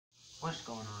What's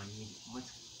going on,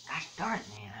 YouTube? Gosh darn it,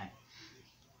 man.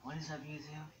 What is up,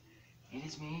 YouTube? It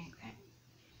is me.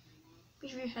 Put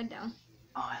your head down.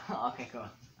 Oh, okay, cool.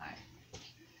 Alright.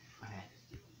 Okay.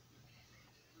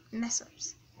 Mess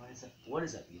ups. What is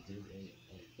up, YouTube?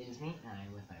 It is me and I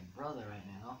with my brother right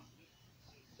now.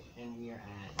 And we are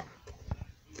at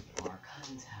our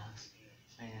cousin's house.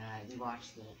 And we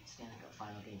watched the Stanley Cup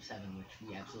Final Game 7, which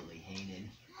we absolutely hated.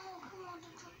 Oh, come on,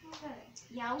 don't talk about that.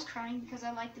 Yeah, I was crying because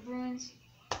I like the Bruins.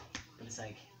 But it's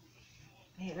like,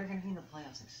 hey, they're gonna be in the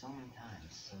playoffs like so many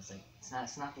times. So it's like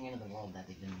it's not the end of the world that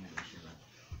they didn't win this year, but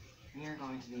we are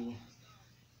going to be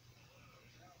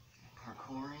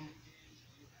parkouring.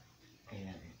 Okay,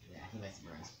 yeah, he likes the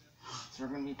Bruins. So we're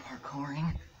gonna be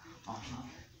parkouring off of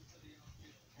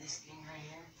this thing right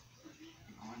here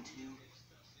and onto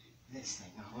this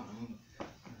thing. Oh, hold on,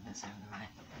 this side of the line.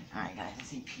 Alright guys, let's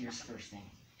see Pierce's first thing.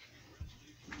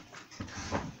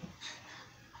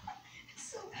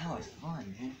 That was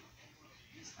fun, dude.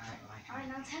 Alright,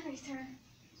 now it's Henry's turn.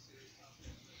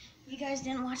 If you guys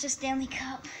didn't watch the Stanley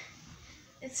Cup,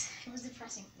 it was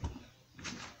depressing.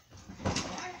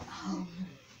 Oh,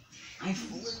 I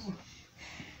flew.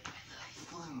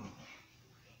 I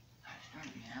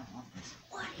love this.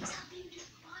 What is happening to the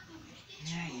bottom?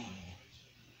 Yeah.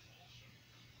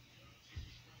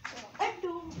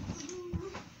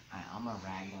 Alright, I'm a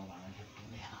ragdoll on it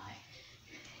really high.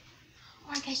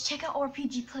 Alright guys, check out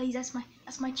RPG Plays. That's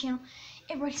my channel.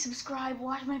 Everybody subscribe,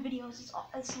 watch my videos.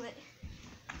 It's lit.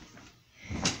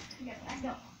 You got that.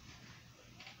 Go.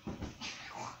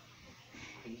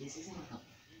 This isn't like a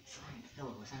flying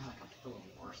pillow. It's not like a pillow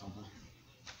or something.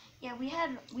 Yeah, we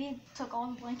took all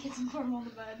the blankets and put them on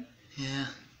the bed. Yeah.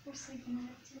 We're sleeping in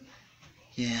it too.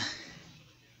 Yeah.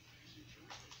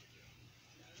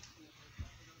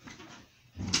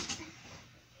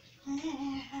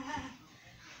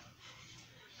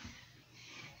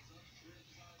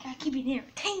 Gotta keep it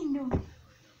entertained though.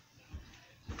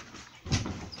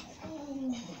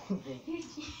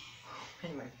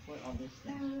 Putting my foot on this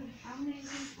thing. I'm gonna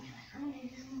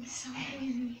do so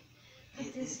crazy.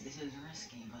 This is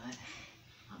risky, but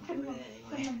I'm Putting doing it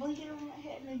a anyway. blanket over my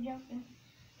head and then jumping.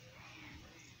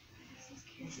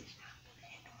 This is not gonna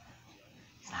end well.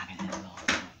 It's not gonna end well.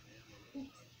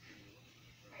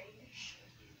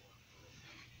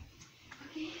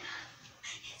 Okay.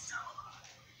 It's so hard.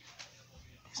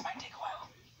 This might take a while.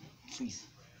 Please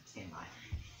stand by.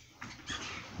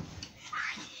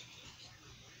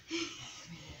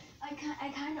 I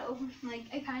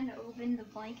kind of opened the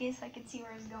blanket so I could see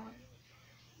where I was going.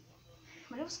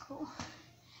 But it was cool.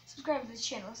 Subscribe to this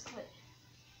channel. It's lit.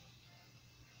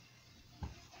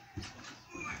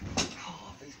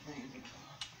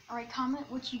 Alright, comment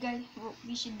what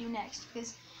we should do next,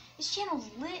 because this channel's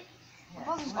lit. My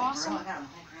brother's awesome. I got a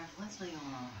Minecraft Let's Play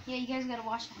going on. Yeah, you guys gotta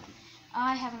watch it.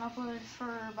 I haven't uploaded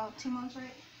for about 2 months,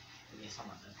 right? Yeah,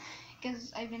 something like that.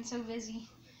 Because I've been so busy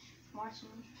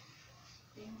watching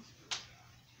things.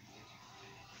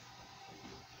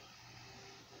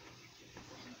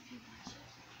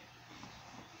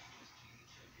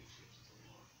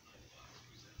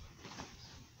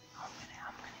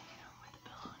 I'm gonna hit him with the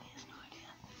pillow and he has no idea.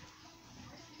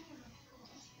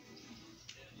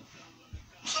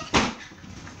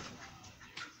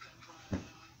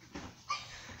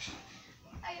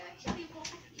 I actually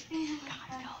won't. God,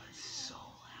 y'all, it's so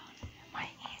loud. My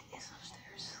aunt is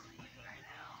upstairs sleeping right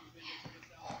now.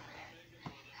 Oh man.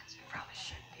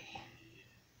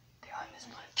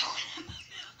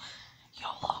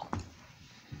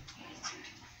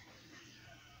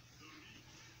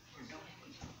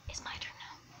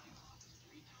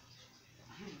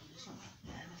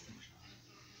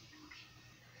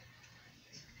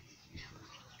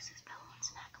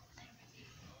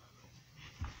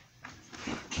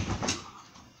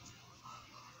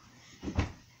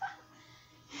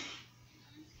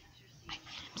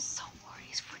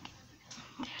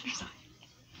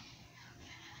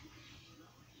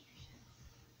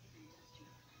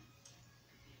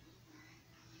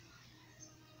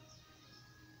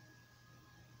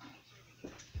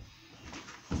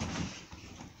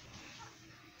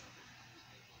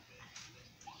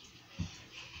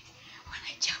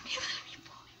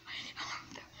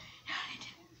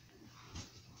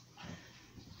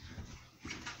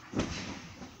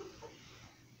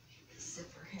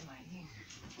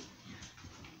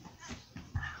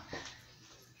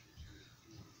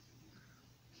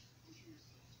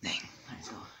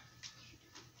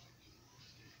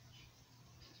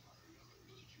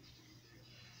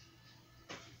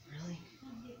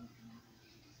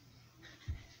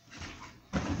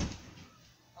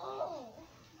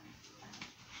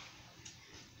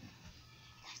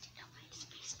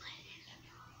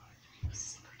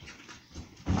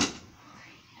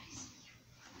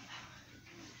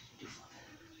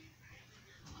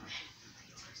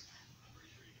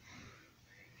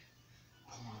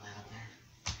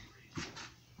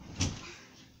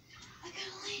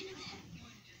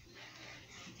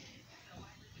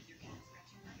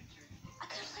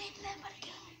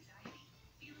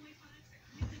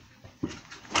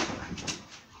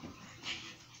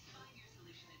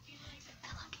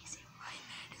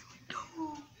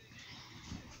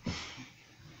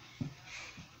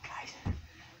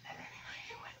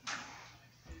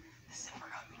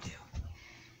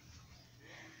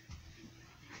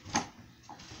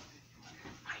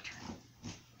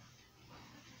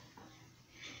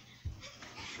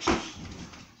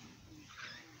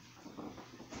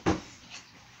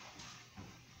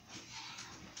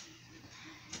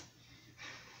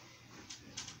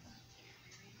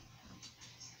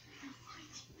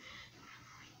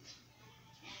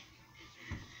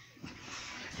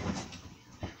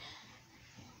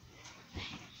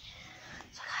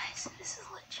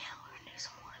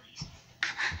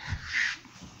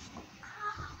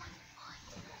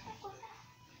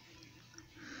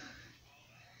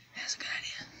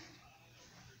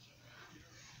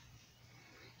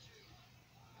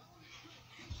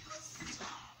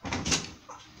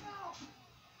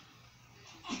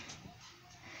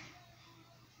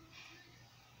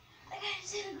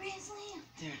 another Grand Slam.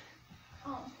 Dude.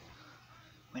 Oh.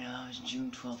 Wait, no, that was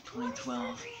June 12th,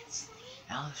 2012.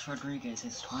 Alex Rodriguez,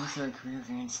 his 23rd career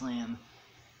Grand Slam.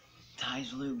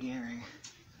 Ties Lou Gehrig.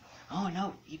 Oh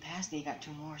no, he passed it. He got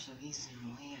 2 more, so he's in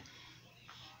the lead.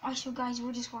 Alright, so guys,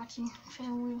 we're just watching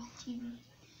Wheel TV.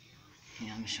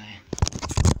 Yeah, let me show you.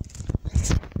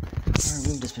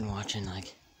 We've just been watching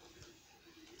like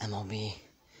MLB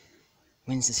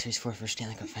wins the series for first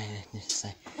Stanley Cup final. Just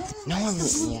like no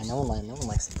one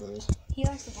likes the Blues. He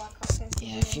likes the Blackhawks.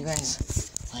 Yeah, if you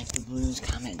guys like the Blues,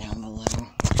 comment down below.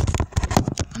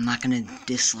 I'm not gonna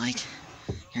dislike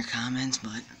your comments,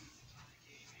 but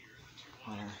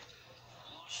whatever.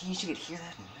 Jeez, you could hear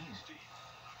that in here.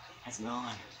 That's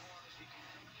gone.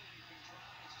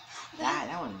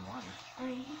 That one won.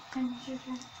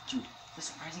 Dude, the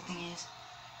surprising thing is,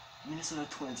 Minnesota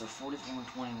Twins are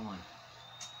 44-21.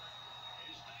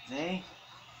 They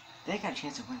got a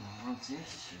chance to win the World Series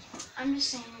this year. I'm just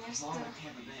saying this. Along with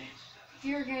Tampa Bay. If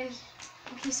you guys,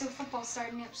 okay, so football's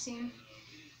starting up soon.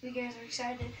 You guys are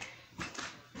excited. I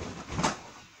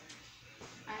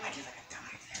did like a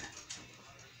dive there.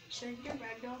 Should I do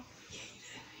ragdoll? Yeah, you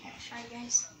did. Yeah, sure. Alright,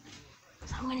 guys.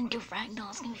 So I'm gonna do ragdoll.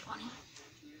 It's gonna be funny.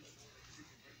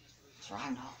 It's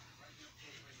ragdoll.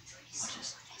 Watch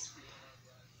this.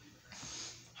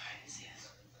 Alright, see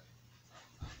this.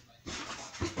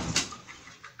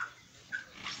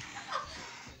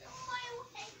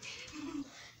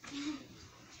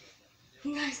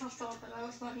 You guys all saw that. That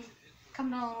was funny.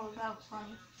 Come on, that was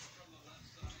funny.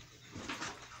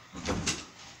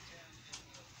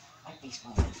 Like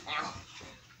baseball wins now.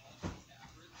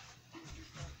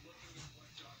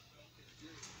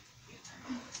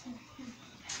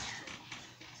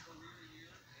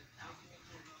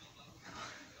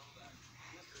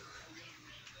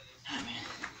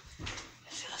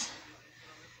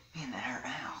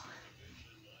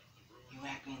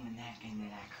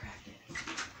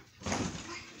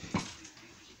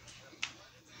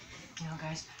 You know,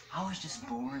 guys, I was just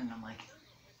bored, and I'm like,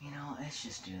 you know, let's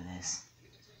just do this.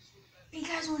 You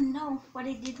guys want to know what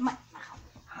I did to my...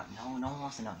 No one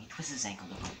wants to know. He twisted his ankle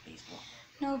to play baseball.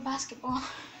 No, basketball.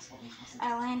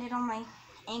 I landed on my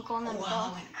ankle and then fell. fell.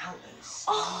 I went out of the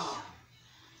stadium. Oh!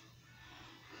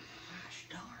 Gosh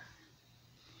darn.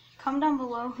 Comment down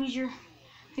below who your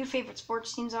favorite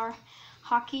sports teams are.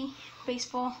 Hockey,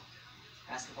 baseball,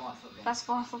 Basketball and football.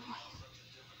 basketball, and football.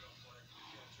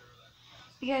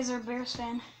 You guys are a Bears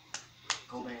fan.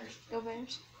 Go Bears. Go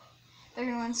Bears. They're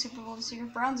going to win Super Bowl this year.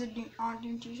 Browns aren't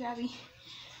doing too shabby.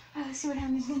 Let's see what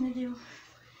Hammond's going to do.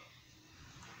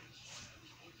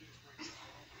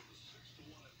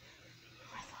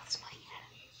 I thought Spike had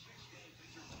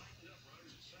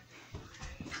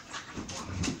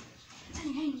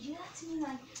it. Hey, did you do that to me?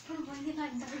 Like, put a blanket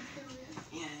like that.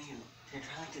 Yeah, you're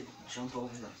trying to jump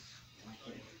over the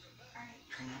hit. Alright.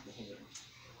 Try not to hit it.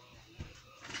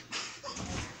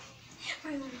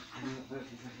 Right. I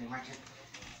mean, watch it.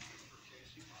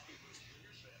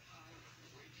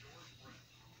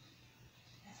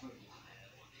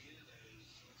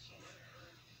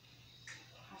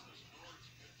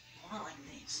 Not like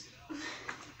this. No,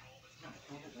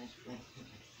 hold it like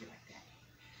here, like that.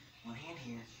 One hand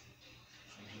here,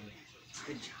 one hand there.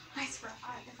 Good job. Nice, bro.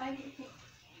 Alright, if I get hit.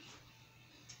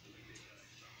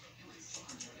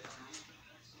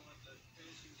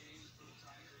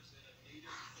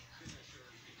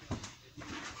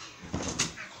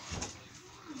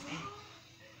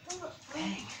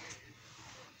 Dang.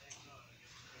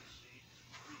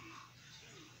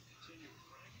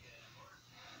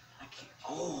 I can't.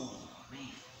 Oh, man.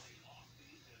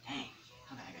 Dang. Okay,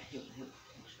 I got hit.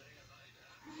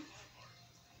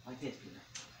 Like this, Peter.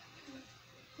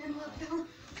 Then look, go.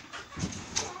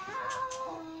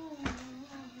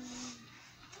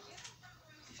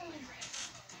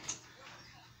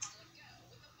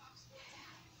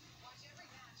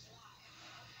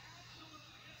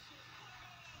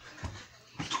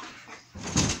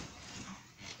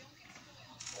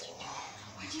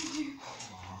 What'd you do?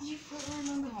 Did you put one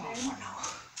on the bed? Oh, no.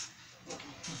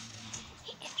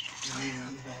 He injured No,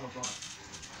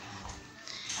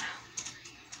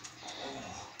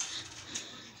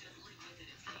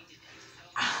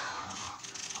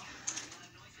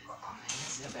 this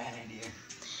is a bad idea.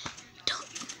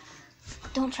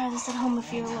 Don't try this at home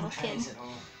if you're a little Don't try kid. this at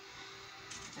home.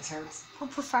 This hurts. We're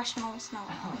professionals, no.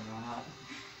 Oh, no, not.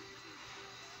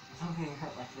 I'm getting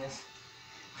hurt like this.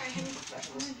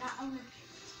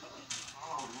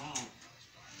 Oh, man.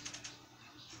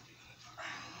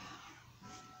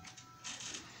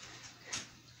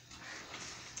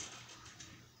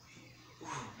 Ooh,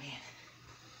 man.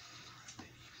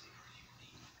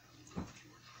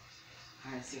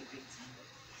 Alright, Let's see what Pete's in.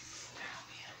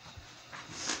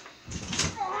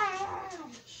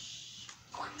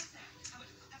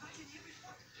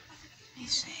 Let me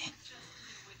see.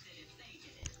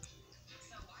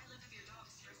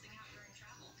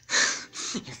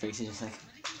 Your face is just like.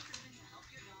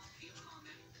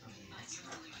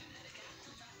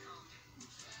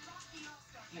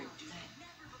 Here, do that.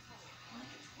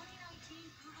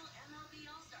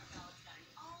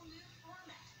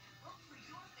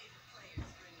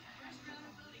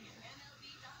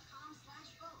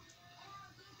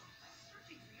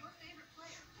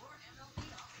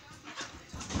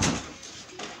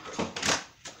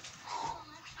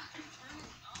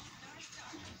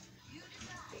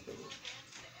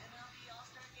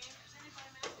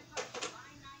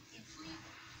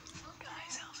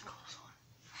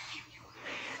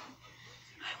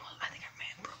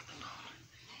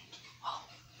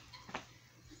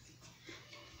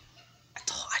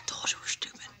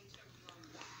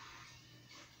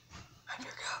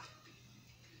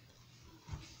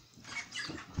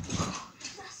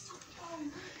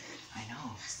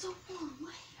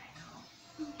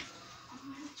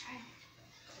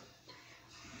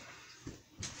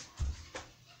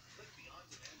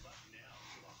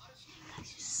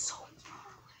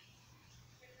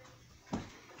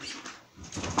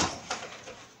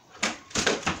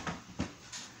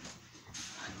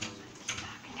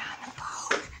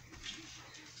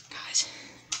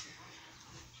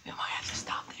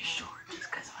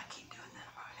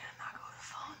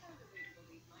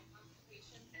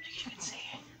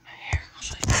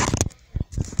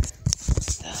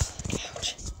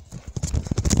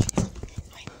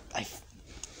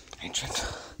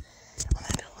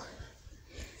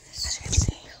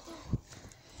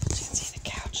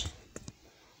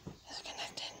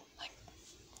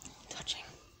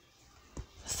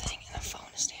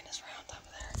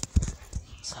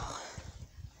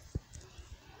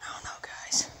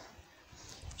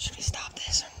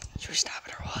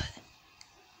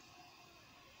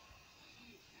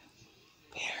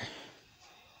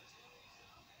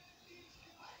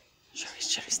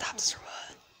 Should we stop this or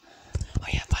what? Oh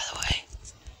yeah, by the way,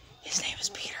 his name is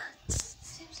Peter.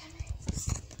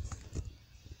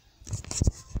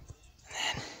 And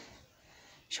then,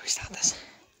 should we stop this?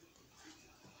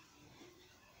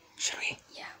 Should we?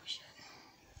 Yeah, we should.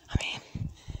 I mean,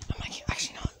 I'm like,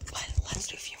 actually no, let's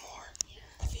do a few more.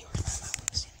 The viewers might not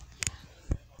want to see it.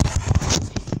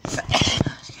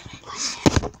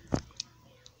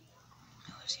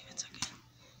 Let's see if it's okay.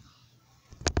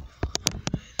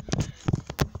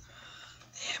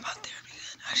 Yeah, about there would be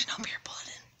good. Actually, no, Peter, pull it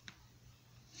in.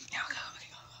 Yeah, okay,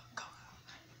 go.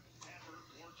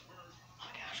 Oh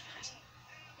my gosh, guys.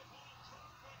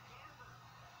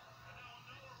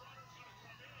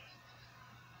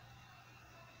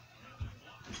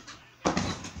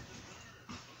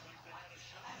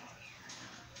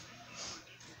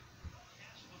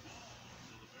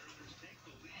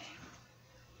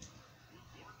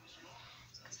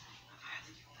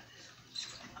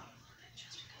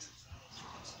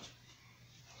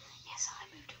 Yes, I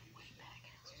moved it way back.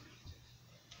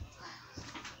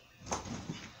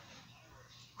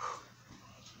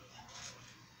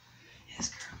 It is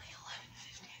currently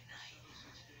 11:50 at night,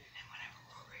 and whenever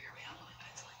we're over here, we don't go to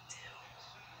bed till like 2.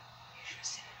 You should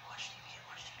sit and watch TV and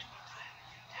watch TV tomorrow. I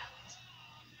have tablets.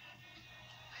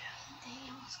 But yeah, They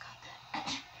almost got that.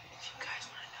 if you guys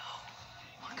want to know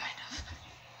what kind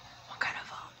of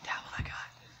tablet I got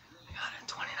a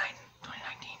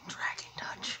 2019 Dragon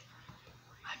Touch.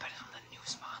 I bet it's one of the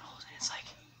newest models, and it's like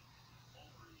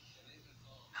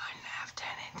 9.5, 10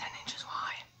 inches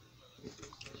wide.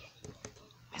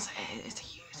 It's a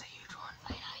huge one.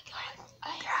 Yeah,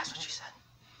 that's what she said.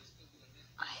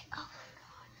 Oh my god.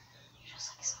 You're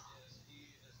just like so.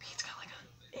 Pete's got like a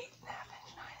 8.5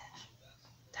 inch, 9 inch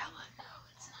tablet. No,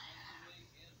 it's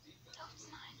 9.5. No, it's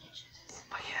 9 inches.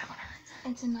 But yeah, whatever.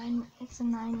 It's a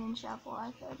 9-inch Apple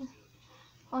iPad.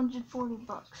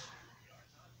 $140.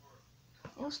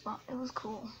 It was fun. It was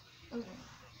cool. It was in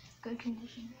good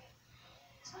condition.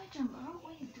 It's my turn, bro.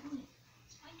 What are you doing?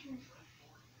 It's my turn.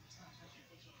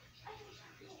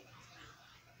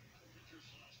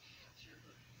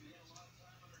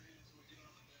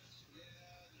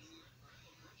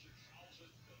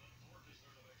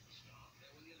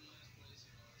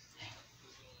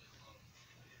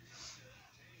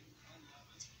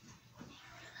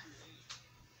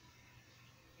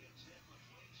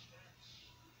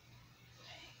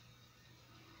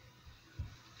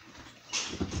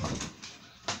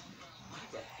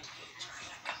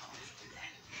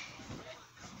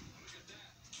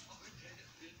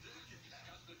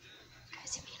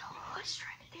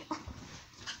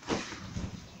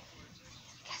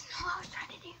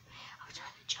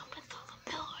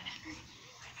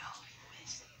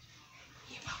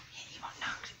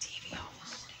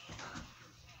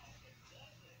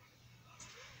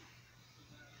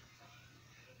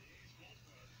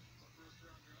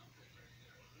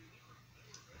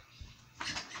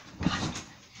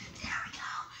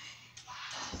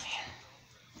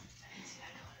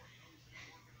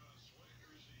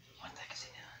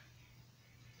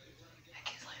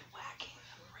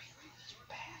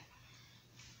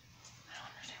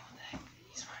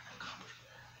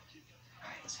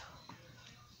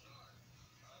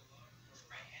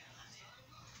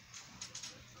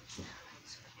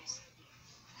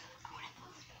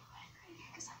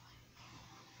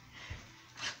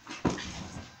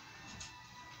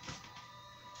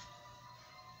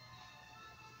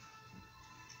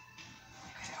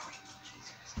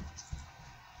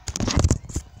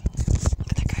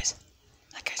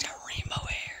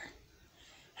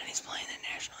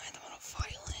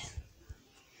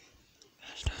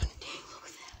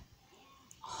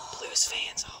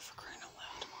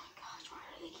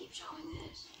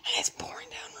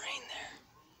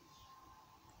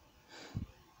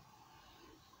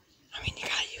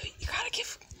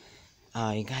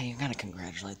 You gotta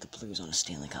congratulate the Blues on a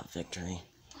Stanley Cup victory.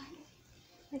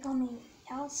 Like on the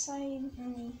outside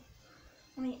and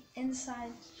on the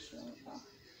inside,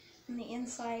 on the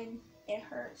inside it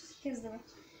hurts because their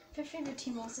favorite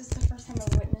team lost. This is the first time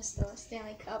I've witnessed the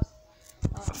Stanley Cup.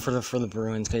 For the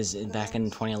Bruins, because back in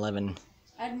 2011,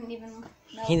 I didn't even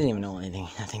know. he didn't even know anything.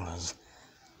 Nothing was.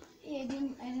 Yeah, I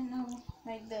didn't know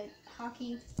like the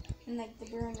hockey and like the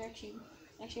Bruins actually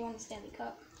won the Stanley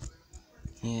Cup.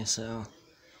 Yeah, so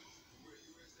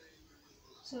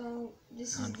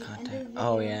This is the end of the video.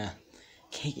 Oh yeah,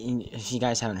 if you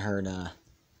guys haven't heard,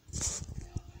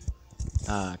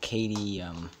 Katie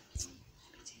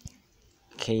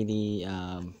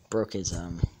broke his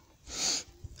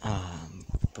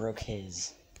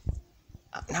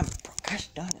not broke, gosh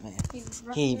darn it, man.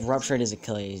 He ruptured his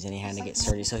Achilles and he had to get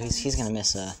surgery, so he's gonna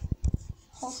miss a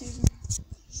whole season.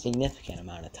 Significant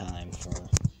amount of time for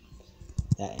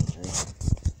that injury.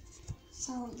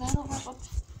 So that'll wrap up.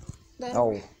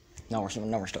 No, we're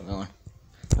still going.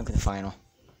 Look at the final.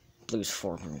 Blues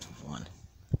 4, Bruins 1.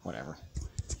 Whatever.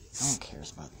 No one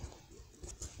cares about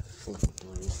flipping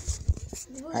Blues.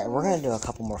 Alright, we're gonna do a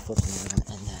couple more flips and we're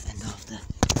gonna end off the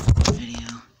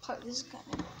video. This is kind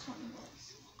of 20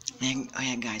 minutes. Oh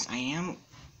yeah, guys,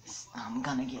 I'm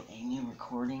gonna get a new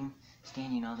recording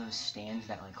stand. You know those stands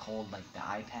that like hold like the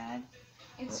iPad,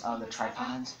 the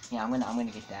tripods. Yeah, I'm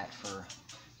gonna get that for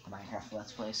the Minecraft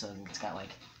Let's Play. So it's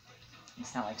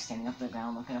not like standing up the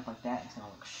ground looking up like that. It's gonna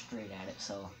look straight at it.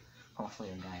 So hopefully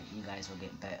you guys will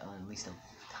get at least a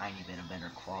tiny bit of better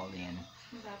quality and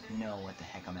know what the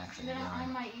heck I'm actually doing. I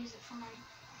might use it for my.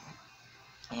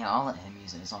 Yeah, I'll let him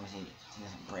use it as long as he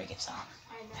doesn't break it. So.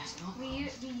 I know. We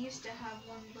used to have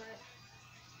one, but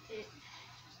it.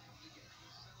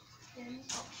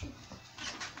 Oh shoot.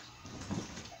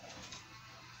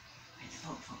 Wait,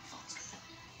 phone's good.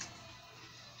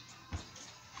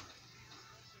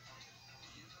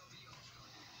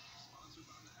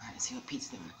 Alright, let's see what Pete's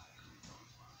doing.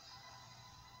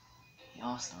 The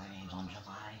All-Star game's on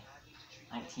July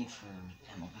 19th for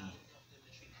MLB.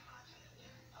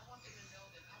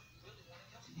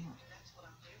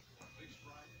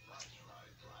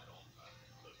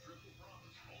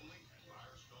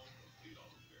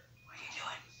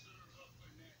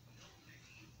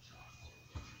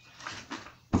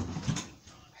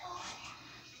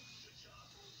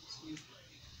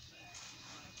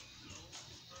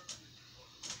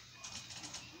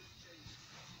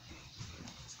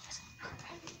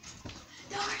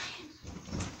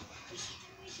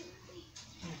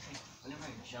 Whenever I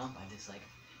jump, I just like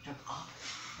jump up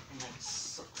and like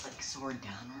soar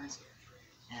downwards,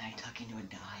 and I tuck into a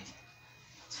dive.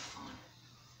 It's fun.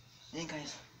 Hey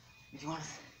guys, if you want to,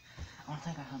 I want to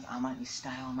think I might be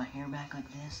styling my hair back like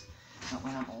this, but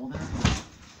when I'm older.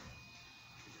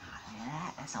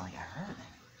 That sounds like it hurt.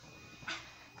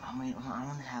 I want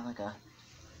to have like a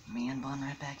man bun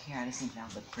right back here. I just think that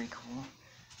would look pretty cool.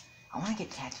 I want to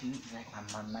get tattooed. Like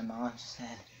my mom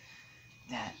said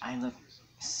that I look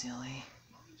silly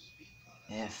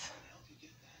if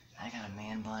I got a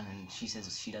man bun, and she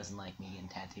says she doesn't like me getting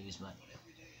tattoos, but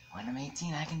when I'm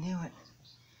 18, I can do it.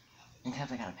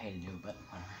 Except I gotta pay to do it, but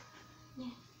whatever.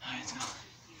 Yeah. Alright, let's go.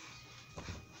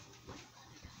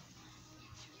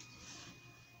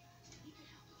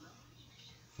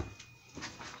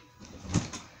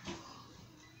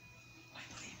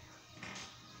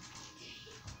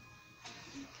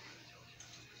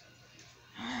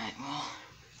 Alright, well,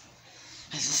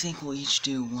 I think we'll each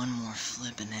do one more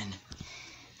flip and then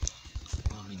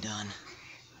we'll be done.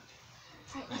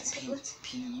 Alright,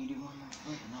 Pete, you do one more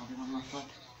flip and I'll do one more flip.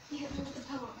 You hit me with the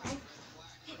pillow, right?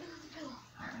 Hit me with the pillow.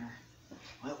 Alright.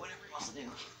 Whatever he wants to do.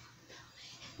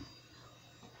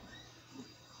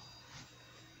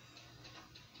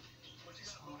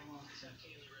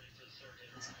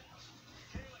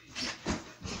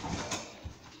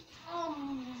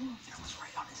 That was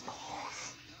right on his balls.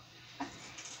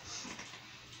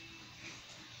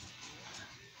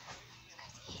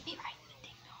 Hit me right in the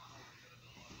ding dong.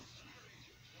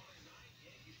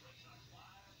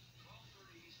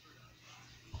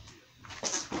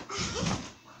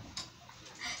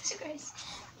 So guys,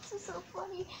 this is so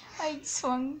funny. I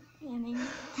swung and then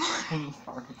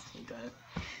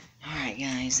Alright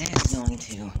guys, that is going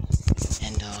to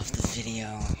end off the video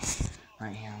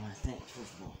right here. I want to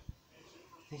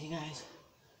thank you guys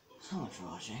so much for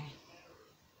watching.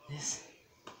 This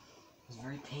was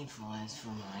very painful as for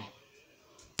my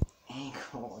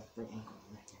ankle,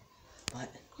 but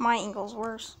my ankle's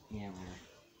worse. yeah,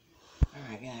 whatever.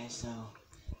 Alright guys, so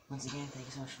once again, thank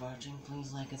you so much for watching.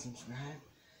 Please like and subscribe.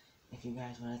 If you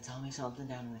guys want to tell me something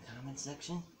down in the comments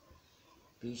section,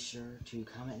 be sure to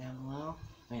comment down below.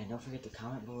 And don't forget to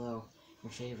comment below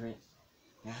your favorite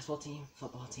basketball team,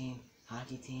 football team,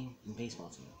 hockey team, and baseball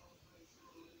team.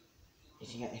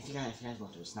 If you guys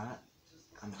want to,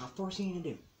 I'm not forcing you to do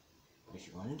it. But if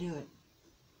you want to do it,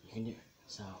 you can do it.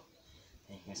 So,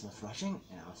 thank you guys so much for watching,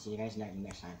 and I'll see you guys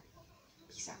next time.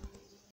 Peace out.